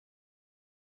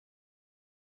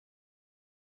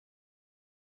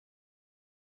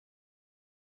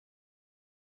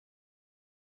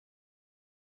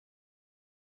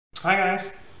Hi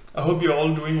guys, I hope you're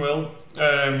all doing well.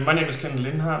 My name is Kenneth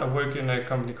Lindhardt. I work in a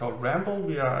company called Ramboll.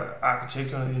 We are an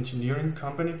architectural and engineering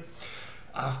company.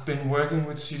 I've been working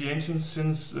with CityEngine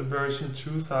since version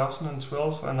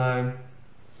 2012 and I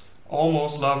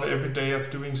almost love every day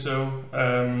of doing so.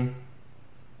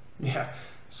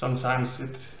 Sometimes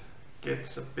it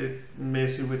gets a bit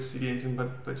messy with CityEngine,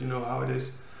 but you know how it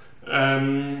is.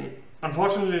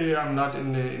 Unfortunately, I'm not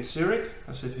in Zurich.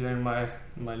 I sit here in my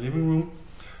living room.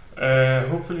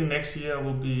 Hopefully next year I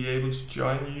will be able to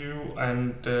join you,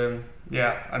 and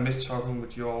I miss talking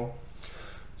with you all.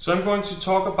 So I'm going to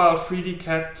talk about 3D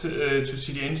CAD to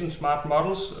CityEngine smart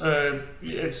models.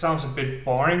 It sounds a bit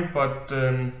boring, but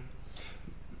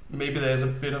maybe there's a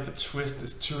bit of a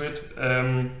twist to it.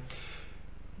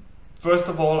 First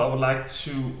of all, I would like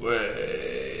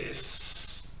to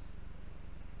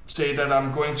say that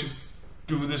I'm going to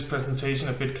do this presentation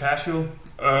a bit casual.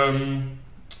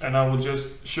 And I will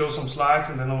just show some slides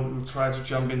and then I will try to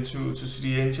jump into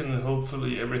CityEngine and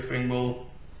hopefully everything will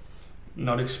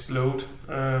not explode,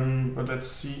 but let's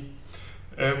see.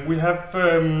 We have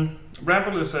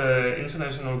Ramboll is an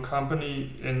international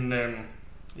company in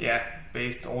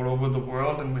based all over the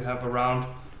world, and we have around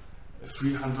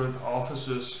 300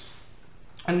 offices,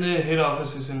 and the head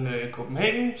office is in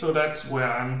Copenhagen, so that's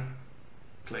where I'm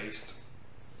placed.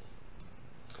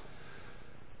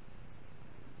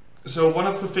 So one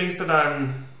of the things that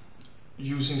I'm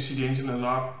using CityEngine a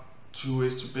lot to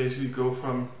is to basically go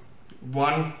from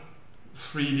one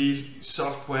 3D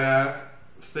software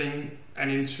thing and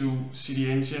into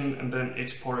CityEngine and then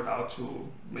export it out to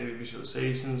maybe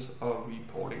visualizations or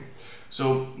reporting.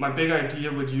 So my big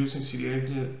idea with using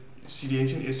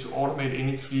CityEngine is to automate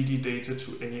any 3D data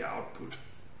to any output.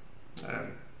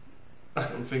 I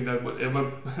don't think that will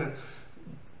ever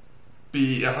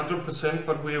be 100%,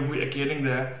 but we are getting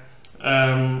there.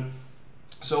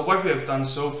 So what we have done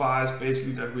so far is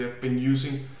basically that we have been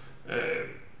using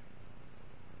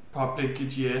public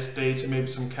GIS data, maybe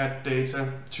some CAD data,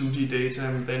 2D data,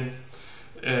 and then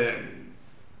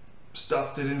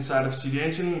stuffed it inside of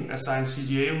CityEngine, assigned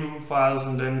CGA rule files,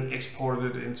 and then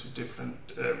exported it into different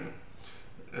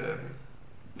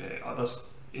other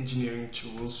engineering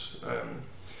tools.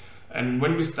 And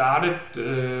when we started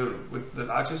with the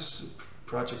largest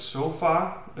project so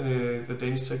far, the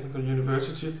Danish Technical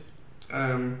University,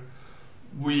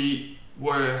 we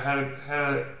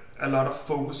had a lot of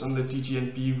focus on the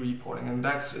DGNB reporting, and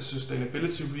that's a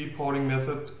sustainability reporting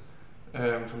method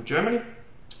from Germany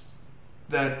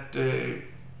that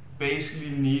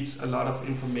basically needs a lot of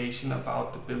information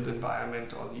about the built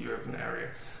environment or the urban area.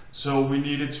 So we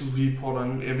needed to report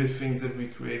on everything that we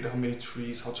create, how many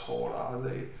trees, how tall are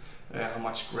they, how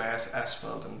much grass,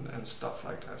 asphalt, and stuff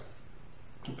like that.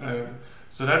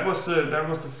 So that was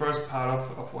the first part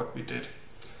of what we did.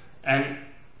 And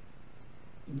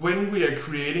when we are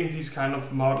creating these kind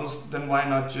of models, then why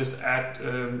not just add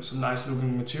some nice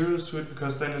looking materials to it,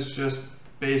 because then it's just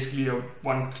basically a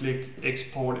one-click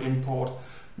export, import,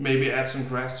 maybe add some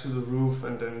grass to the roof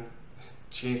and then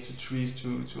change the trees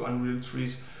to unreal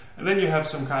trees, and then you have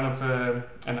some kind of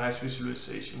a nice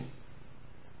visualization.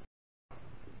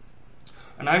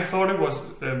 And I thought it was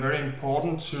very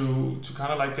important to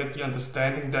kind of like get the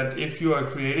understanding that if you are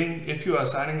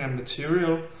assigning a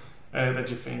material that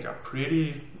you think are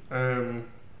pretty to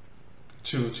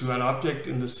an object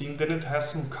in the scene, then it has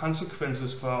some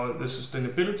consequences for the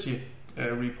sustainability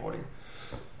reporting.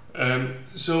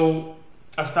 So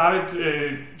I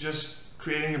started just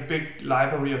creating a big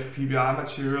library of PBR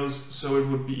materials, so it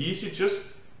would be easy just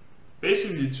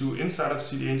basically to inside of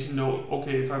CityEngine know,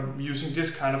 okay, if I'm using this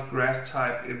kind of grass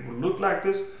type, it will look like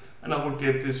this, and I will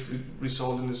get this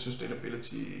result in the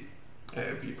sustainability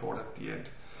report at the end.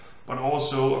 But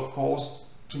also, of course,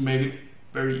 to make it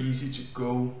very easy to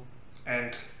go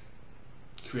and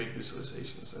create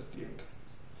visualizations at the end.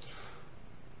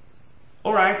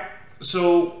 Alright,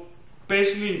 so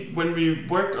basically when we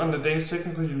worked on the Danish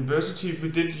Technical University, we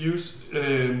did use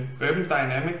urban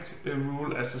dynamic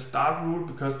rule as the start rule,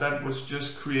 because that was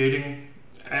just creating,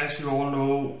 as you all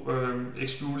know,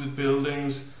 extruded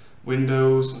buildings,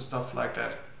 windows and stuff like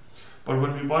that. But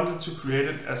when we wanted to create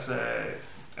it as a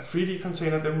 3D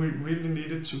container, then we really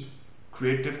needed to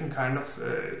create different kind of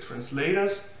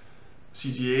translators,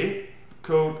 CGA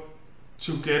code,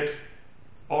 to get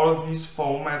all of these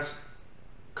formats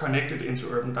connected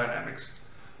into Urban Dynamics.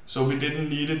 So we didn't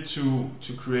need it to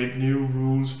create new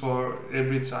rules for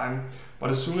every time. But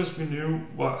as soon as we knew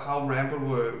how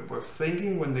Ramboll were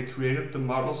thinking when they created the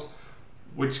models,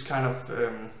 which kind of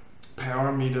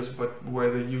parameters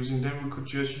were they using, then we could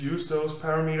just use those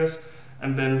parameters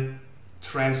and then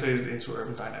translate it into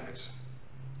Urban Dynamics.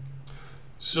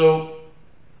 So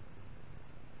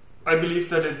I believe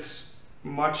that it's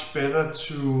much better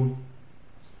to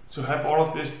have all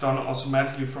of this done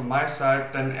automatically from my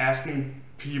side than asking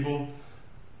people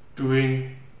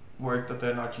doing work that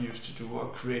they're not used to do or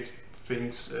create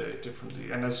things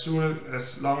differently. And as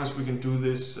long as we can do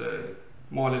this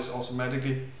more or less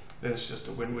automatically, then it's just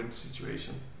a win-win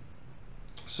situation.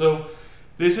 So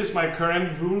this is my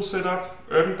current rule setup.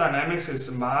 Urban Dynamics is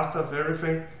the master of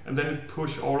everything, and then it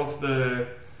push all of the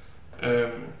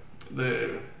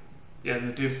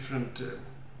different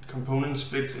component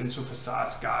splits into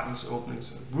facades, gardens,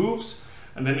 openings, and roofs,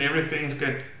 and then everything's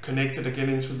get connected again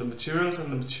into the materials, and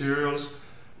the materials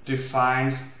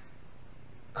defines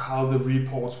how the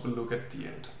reports will look at the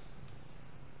end.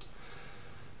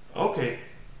 Okay,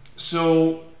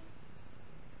 so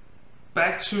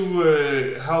back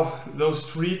to how those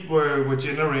streets were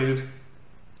generated.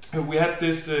 We had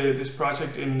this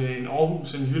project in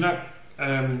Aarhus in Jylland,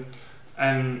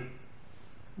 and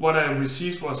what I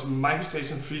received was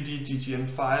MicroStation 3D DGN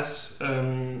files,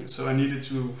 so I needed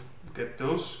to get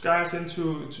those guys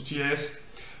into GIS,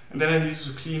 and then I needed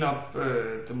to clean up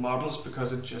the models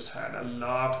because it just had a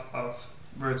lot of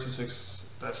vertices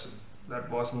that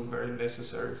wasn't very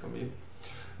necessary for me.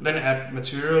 Then add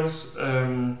materials,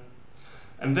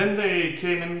 and then they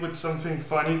came in with something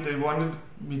funny. They wanted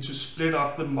me to split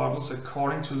up the models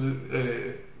according to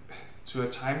the to a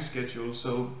time schedule.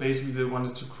 So basically they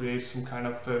wanted to create some kind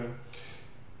of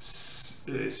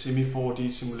semi 4D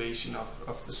simulation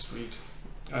of the street.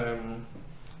 And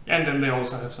then they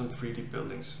also have some 3D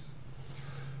buildings.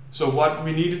 So what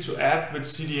we needed to add with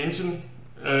CityEngine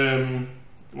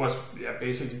was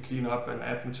basically clean up and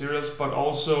add materials, but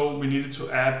also we needed to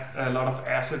add a lot of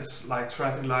assets like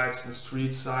traffic lights and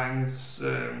street signs,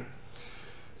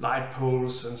 light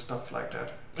poles and stuff like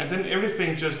that. And then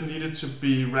everything just needed to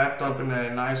be wrapped up in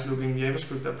a nice looking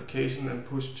JavaScript application and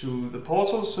pushed to the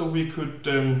portal so we could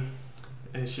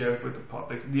share it with the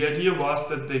public. The idea was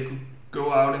that they could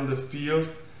go out in the field,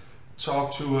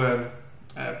 talk to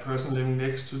a person living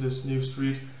next to this new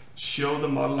street, show the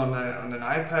model on an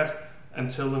iPad and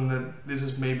tell them that this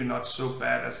is maybe not so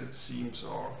bad as it seems,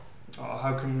 or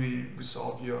how can we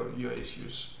resolve your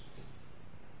issues.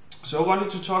 So I wanted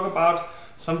to talk about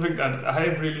something that I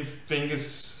really think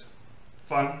is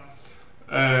fun.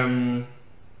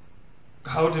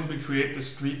 How did we create the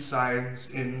street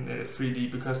signs in 3D?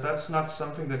 Because that's not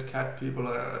something that CAD people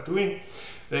are doing.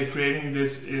 They're creating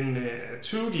this in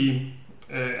 2D,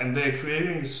 and they're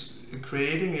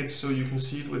creating it so you can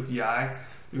see it with the eye.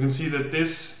 You can see that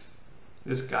this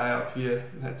guy up here,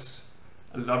 that's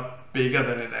a lot bigger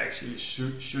than it actually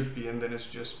should be, and then it's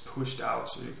just pushed out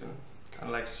so you can kind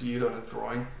of like see it on a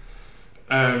drawing.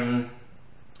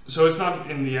 So it's not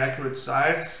in the accurate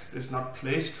size, it's not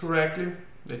placed correctly.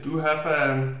 They do have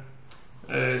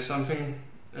something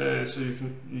so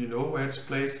you know where it's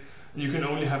placed. You can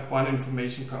only have one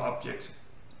information per object.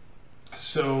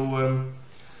 So,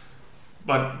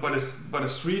 but a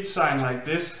street sign like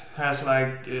this has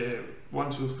like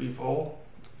 1, 2, 3, 4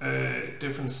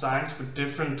 different signs with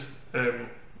different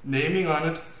naming on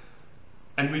it,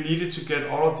 and we needed to get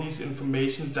all of these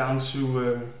information down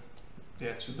to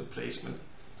the placement.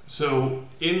 So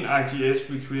in ArcGIS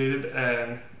we created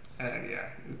it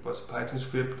was a Python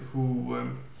script who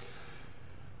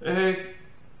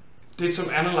did some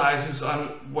analysis on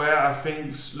where are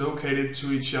things located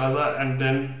to each other, and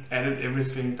then added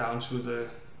everything down to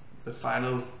the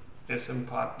final SM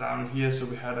part down here. So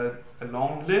we had a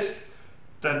long list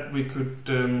that we could,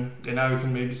 and now you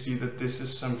can maybe see that this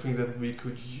is something that we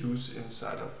could use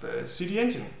inside of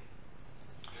CityEngine.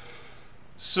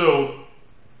 So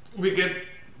we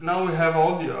have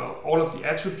all of the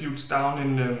attributes down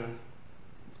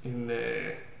in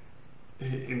the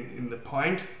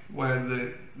point where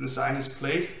the sign is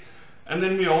placed, and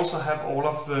then we also have all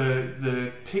of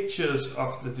the pictures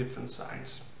of the different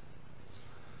signs.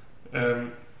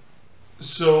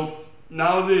 So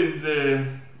now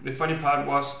the funny part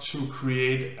was to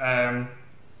create a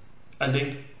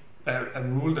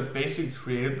rule that basically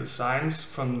created the signs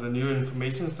from the new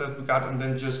informations that we got, and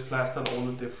then just plastered all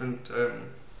the different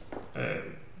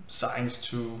signs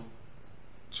to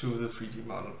the 3D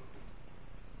model.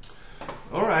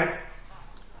 All right,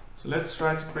 so let's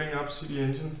try to bring up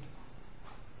CityEngine.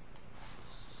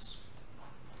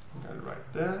 Got it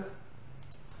right there.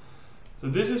 So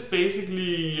this is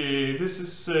basically this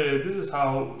is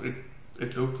how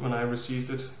it looked when I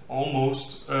received it,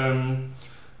 almost. And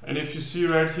if you see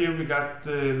right here, we got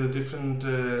the different.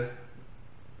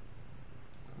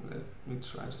 Let me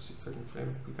try to see if I can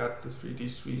frame. We got the 3D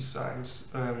street signs.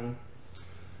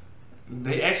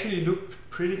 they actually look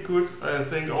pretty good. I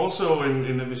think also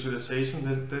in the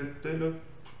visualization they look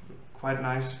quite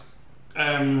nice.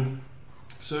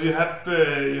 So you have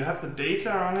the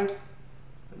data on it.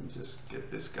 Let me just get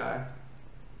this guy.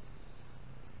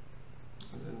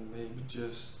 And then maybe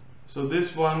just... So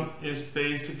this one is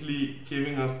basically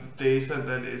giving us the data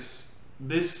that is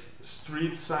this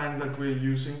street sign that we're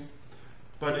using.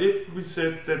 But if we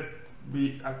said that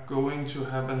we are going to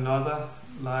have another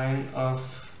line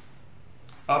of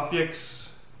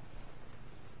objects,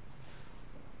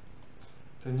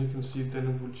 then you can see then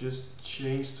it will just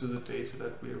change to the data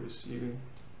that we are receiving.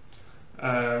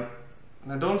 And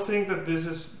I don't think that this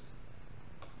is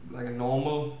like a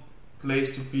normal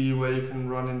place to be where you can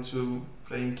run into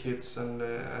playing kids and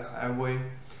a highway.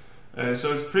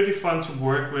 So it's pretty fun to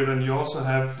work with, and you also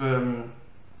have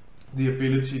the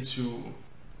ability to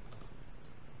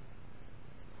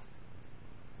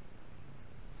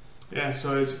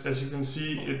so as you can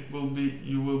see,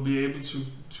 you will be able to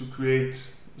create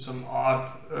some odd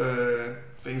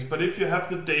things. But if you have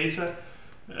the data,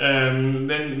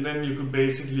 then you could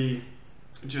basically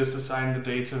just assign the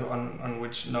data on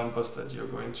which numbers that you're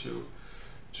going to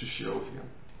show here.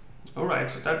 Alright,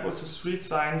 so that was the street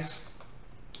signs.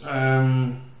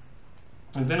 And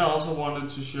then I also wanted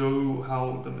to show you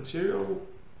how the material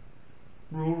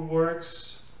rule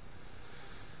works,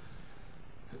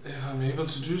 if I'm able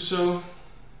to do so.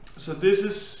 So this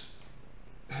is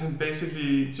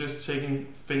basically just taking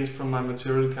things from my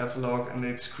material catalog and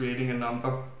it's creating a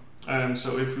number.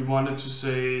 So if we wanted to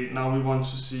say, now we want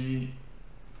to see,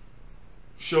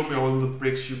 show me all the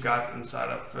bricks you got inside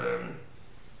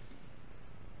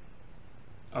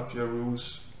of your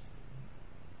rules.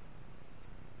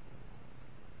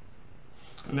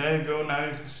 And there you go, now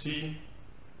you can see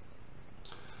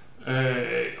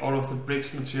all of the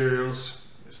bricks materials.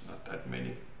 It's not that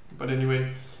many, but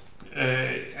anyway,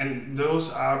 and those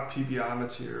are PBR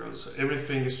materials. So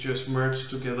everything is just merged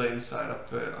together inside of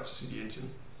CityEngine.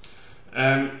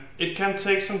 It can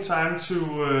take some time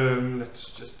to,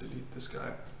 let's just delete this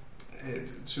guy,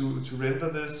 to render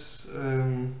this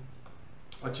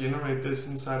or generate this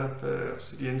inside of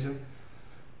CityEngine.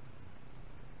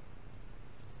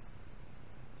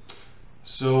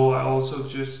 So I also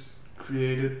just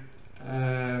created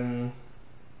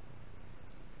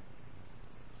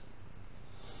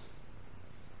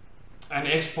an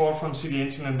export from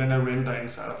CityEngine and then a render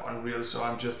inside of Unreal, so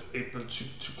I'm just able to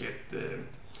get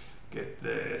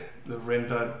the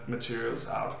rendered materials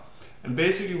out. And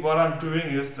basically what I'm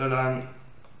doing is that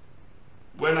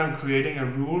when I'm creating a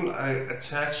rule, I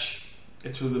attach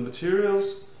it to the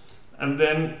materials, and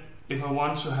then if I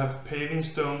want to have paving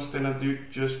stones, then I do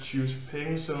just choose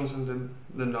paving stones and then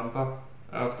the number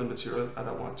of the material that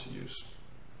I want to use.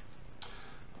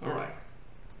 Alright,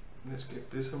 let's get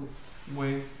this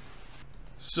away.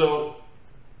 So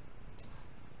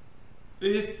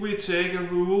if we take a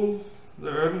rule, the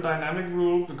urban dynamic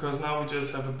rule, because now we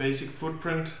just have a basic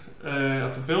footprint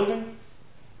of a building,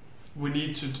 we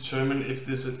need to determine if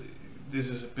this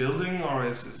is a building or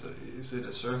is it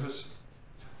a surface.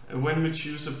 And when we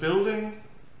choose a building,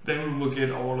 then we will get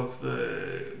all of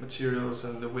the materials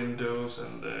and the windows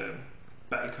and the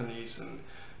balconies, and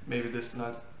maybe this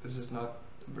is not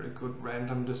a very good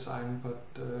random design, but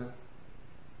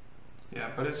yeah,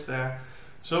 but it's there.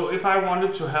 So if I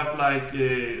wanted to have like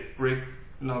a brick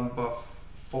number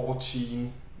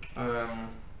 14, I'll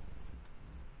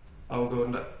go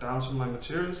down to my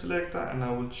material selector and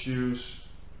I will choose,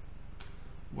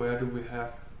 where do we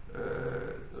have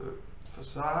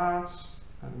facades,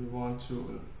 and we want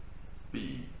to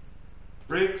be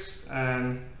bricks,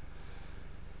 and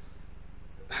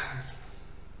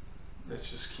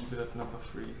let's just keep it at number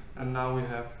 3. And now we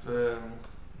have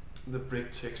the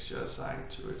brick texture assigned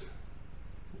to it.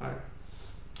 Right.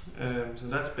 So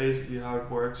that's basically how it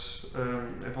works.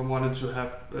 If I wanted to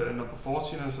have number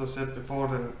 14, as I said before,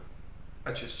 then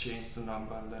I just change the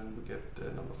number and then we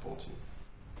get number 14.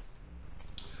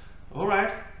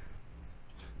 Alright.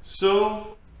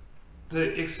 So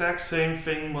the exact same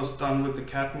thing was done with the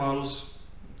CAD models.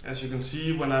 As you can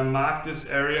see, when I mark this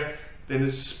area, then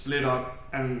it's split up,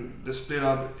 and the split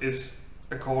up is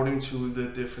according to the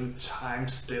different time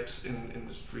steps in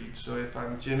the street. So if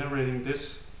I'm generating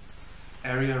this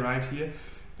area right here,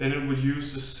 then it will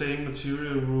use the same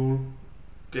material rule,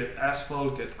 get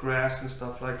asphalt, get grass and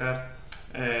stuff like that,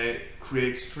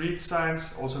 create street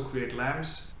signs, also create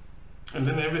lamps, and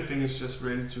then everything is just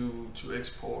ready to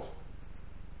export,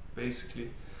 basically.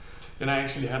 Then I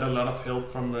actually had a lot of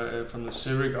help from the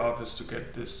Zurich office to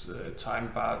get this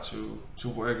time bar to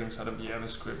work inside of the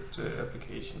JavaScript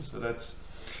application. So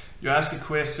you ask a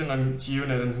question on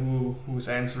GeoNet and who's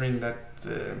answering that.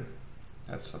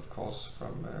 That's of course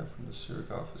from the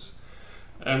Zurich office.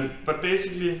 But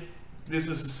basically, this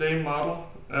is the same model.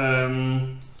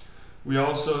 We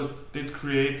also did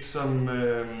create some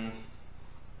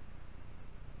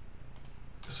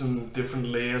different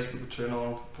layers we could turn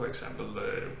on. For example,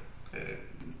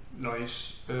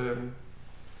 noise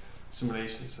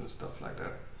simulations and stuff like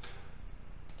that.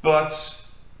 But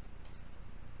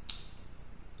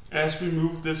as we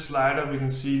move this slider, we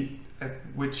can see at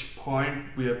which point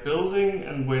we are building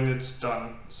and when it's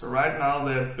done. So right now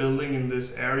they're building in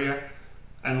this area,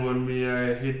 and when we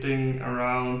are hitting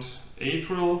around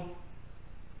April,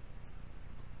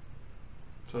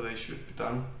 so they should be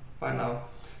done by now,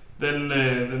 then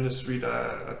the street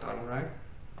are done, right?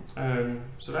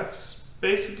 So that's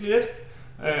basically it.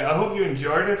 I hope you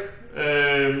enjoyed it.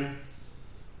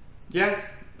 Yeah,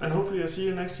 and hopefully I'll see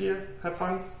you next year. Have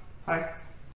fun. Bye.